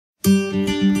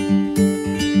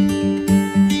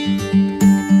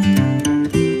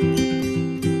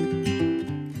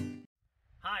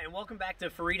back to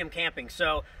Ferreedom Camping.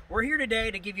 So we're here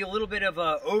today to give you a little bit of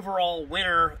a overall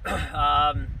winter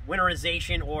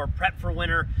winterization or prep for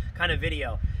winter kind of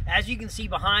video. As you can see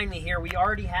behind me here, we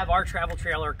already have our travel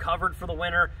trailer covered for the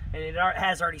winter, and it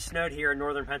has already snowed here in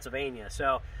northern Pennsylvania.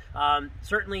 So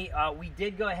certainly we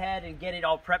did go ahead and get it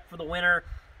all prepped for the winter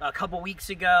a couple weeks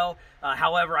ago.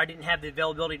 However, I didn't have the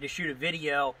availability to shoot a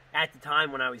video at the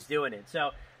time when I was doing it.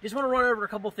 So just want to run over a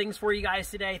couple things for you guys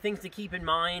today, things to keep in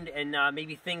mind, and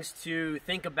maybe things to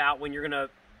think about when you're going to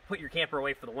put your camper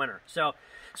away for the winter. So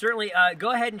certainly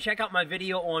go ahead and check out my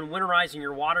video on winterizing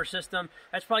your water system.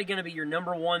 That's probably going to be your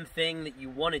 #1 thing that you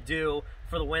want to do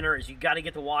for the winter, is you got to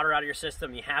get the water out of your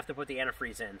system. You have to put the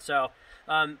antifreeze in. So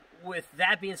with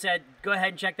that being said, go ahead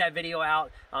and check that video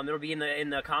out. It'll be in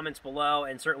the comments below,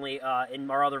 and certainly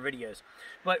in our other videos.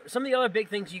 But some of the other big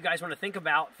things you guys want to think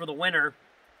about for the winter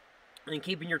and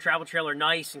keeping your travel trailer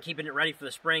nice and keeping it ready for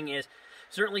the spring is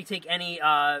certainly take any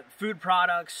food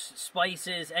products,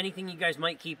 spices, anything you guys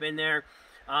might keep in there.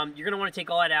 You're going to want to take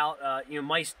all that out.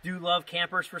 Mice do love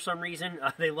campers for some reason.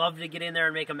 They love to get in there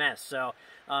and make a mess. So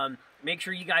make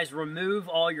sure you guys remove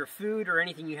all your food or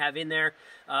anything you have in there.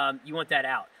 You want that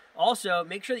out. Also,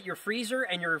 make sure that your freezer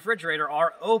and your refrigerator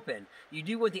are open. You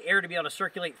do want the air to be able to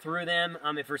circulate through them.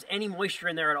 If there's any moisture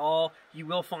in there at all, you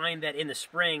will find that in the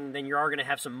spring, then you are going to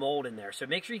have some mold in there. So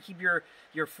make sure you keep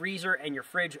your freezer and your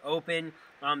fridge open.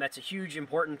 That's a huge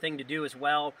important thing to do as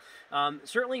well.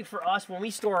 Certainly for us, when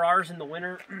we store ours in the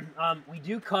winter, we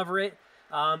do cover it.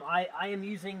 I am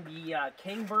using the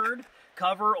Kingbird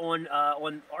cover on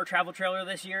our travel trailer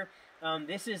this year.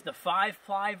 This is the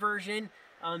 5-ply version.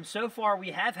 So far, we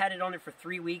have had it on it for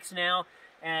 3 weeks now,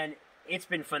 and it's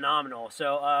been phenomenal.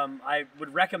 So I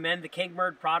would recommend the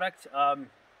Kingbird product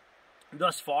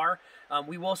thus far.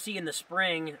 We will see in the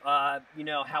spring, how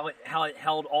it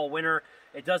held all winter.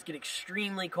 It does get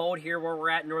extremely cold here where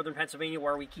we're at in northern Pennsylvania,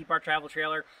 where we keep our travel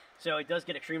trailer. So it does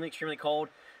get extremely, extremely cold.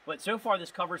 But so far,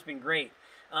 this cover's been great.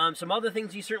 Some other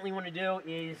things you certainly want to do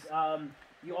is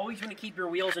you always want to keep your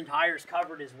wheels and tires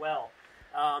covered as well.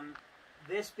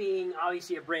 This being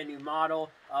obviously a brand new model,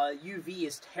 UV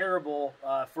is terrible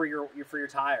for your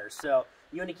tires, so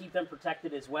you want to keep them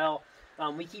protected as well.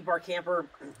 We keep our camper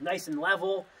nice and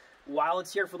level while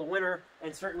it's here for the winter,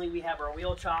 and certainly we have our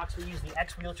wheel chocks. We use the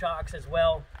X wheel chocks as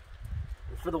well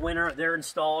for the winter. They're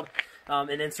installed, and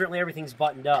then certainly everything's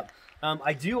buttoned up.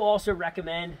 I do also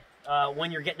recommend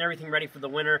when you're getting everything ready for the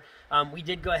winter, we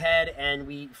did go ahead and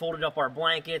we folded up our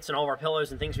blankets and all of our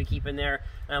pillows and things we keep in there.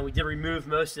 We did remove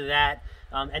most of that.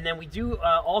 And then we do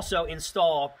also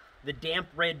install the damp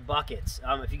rid buckets.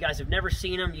 If you guys have never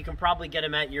seen them, you can probably get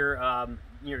them at your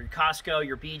Costco,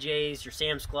 your BJ's, your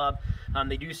Sam's Club.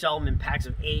 They do sell them in packs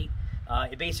of 8.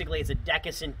 Basically, it's a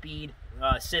decusant bead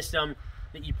system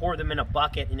that you pour them in a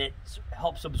bucket, and it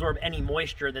helps absorb any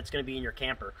moisture that's going to be in your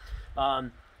camper.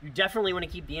 You definitely want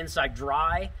to keep the inside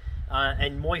dry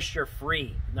and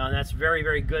moisture-free. Now, that's very,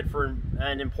 very good for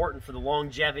and important for the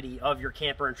longevity of your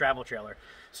camper and travel trailer.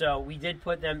 So we did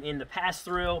put them in the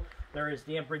pass-through. There is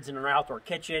damp rids in our outdoor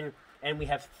kitchen, and we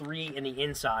have 3 in the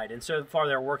inside. And so far,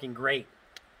 they're working great.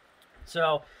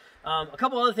 So a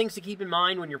couple other things to keep in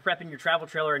mind when you're prepping your travel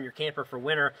trailer and your camper for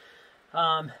winter.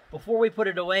 Before we put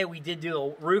it away, we did do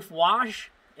a roof wash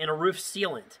and a roof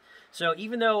sealant. So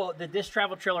even though this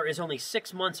travel trailer is only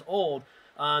 6 months old,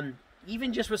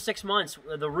 even just with 6 months,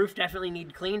 the roof definitely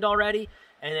needed cleaned already.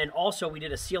 And then also we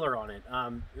did a sealer on it.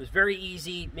 It was very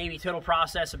easy, maybe total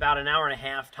process about an hour and a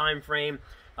half time frame.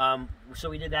 So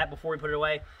we did that before we put it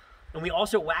away. And we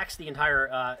also waxed the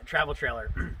entire travel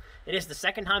trailer. It is the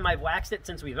second time I've waxed it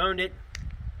since we've owned it.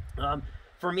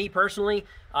 For me personally,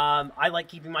 I like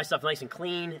keeping my stuff nice and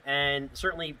clean, and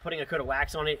certainly putting a coat of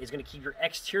wax on it is going to keep your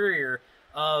exterior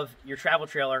of your travel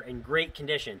trailer in great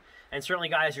condition. And certainly,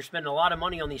 guys, you're spending a lot of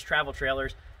money on these travel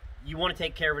trailers. You want to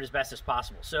take care of it as best as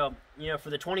possible. So, for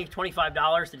the $20,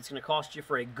 $25 that it's going to cost you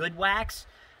for a good wax,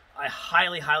 I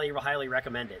highly, highly, highly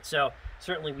recommend it. So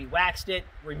certainly we waxed it,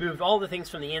 removed all the things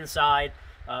from the inside,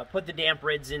 put the damp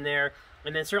rids in there,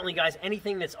 and then certainly, guys,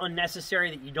 anything that's unnecessary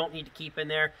that you don't need to keep in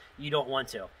there, you don't want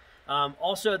to.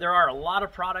 Also, there are a lot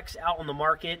of products out on the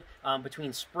market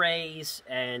between sprays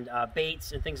and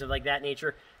baits and things of like that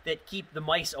nature that keep the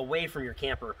mice away from your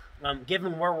camper.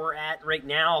 Given where we're at right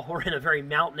now, we're in a very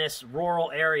mountainous,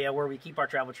 rural area where we keep our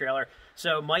travel trailer,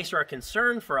 so mice are a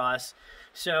concern for us.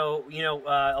 So,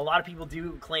 a lot of people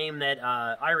do claim that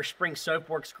Irish Spring soap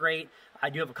works great. I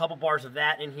do have a couple bars of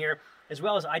that in here, as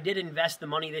well as I did invest the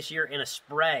money this year in a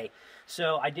spray.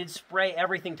 So I did spray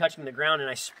everything touching the ground, and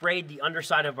I sprayed the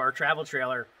underside of our travel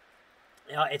trailer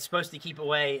It's supposed to keep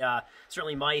away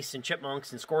certainly mice and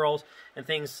chipmunks and squirrels and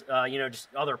things, you know, just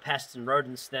other pests and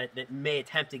rodents that may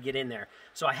attempt to get in there.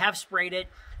 So I have sprayed it,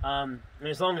 and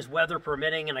as long as weather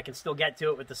permitting and I can still get to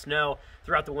it with the snow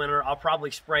throughout the winter, I'll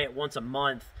probably spray it once a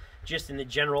month just in the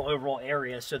general overall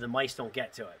area so the mice don't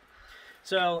get to it.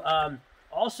 So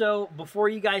also, before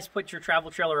you guys put your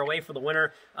travel trailer away for the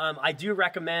winter, I do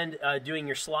recommend doing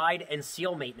your slide and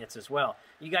seal maintenance as well.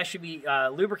 You guys should be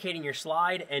lubricating your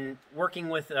slide and working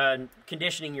with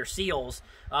conditioning your seals.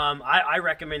 I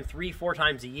recommend 3-4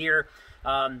 times a year.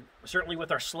 Certainly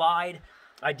with our slide,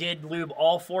 I did lube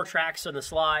all 4 tracks on the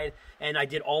slide, and I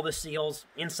did all the seals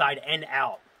inside and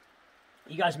out.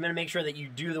 You guys want to make sure that you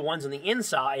do the ones on the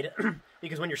inside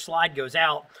because when your slide goes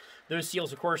out, those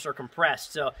seals, of course, are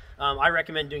compressed. So I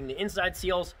recommend doing the inside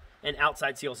seals and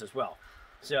outside seals as well.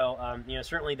 So, you know,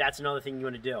 certainly that's another thing you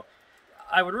want to do.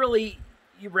 I would really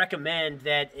recommend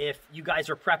that if you guys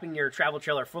are prepping your travel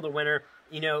trailer for the winter,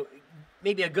 you know,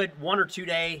 maybe a good 1 or 2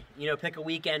 day, you know, pick a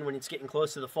weekend when it's getting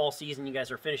close to the fall season, you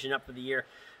guys are finishing up for the year.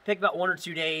 Pick about 1 or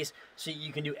 2 days so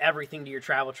you can do everything to your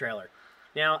travel trailer.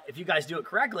 Now, if you guys do it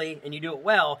correctly and you do it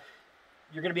well,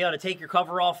 you're going to be able to take your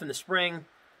cover off in the spring,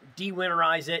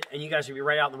 de-winterize it, and you guys will be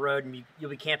right out on the road and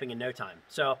you'll be camping in no time.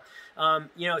 So,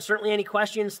 you know, certainly any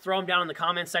questions, throw them down in the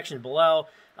comments section below.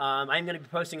 I'm going to be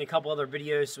posting a couple other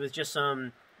videos with just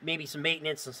maybe some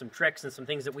maintenance and some tricks and some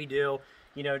things that we do,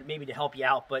 you know, maybe to help you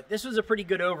out. But this was a pretty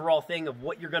good overall thing of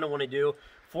what you're going to want to do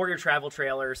for your travel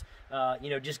trailers, you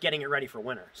know, just getting it ready for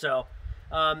winter. So,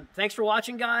 thanks for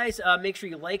watching, guys. Make sure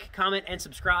you like, comment, and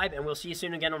subscribe, and we'll see you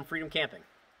soon again on Ferreedom Camping.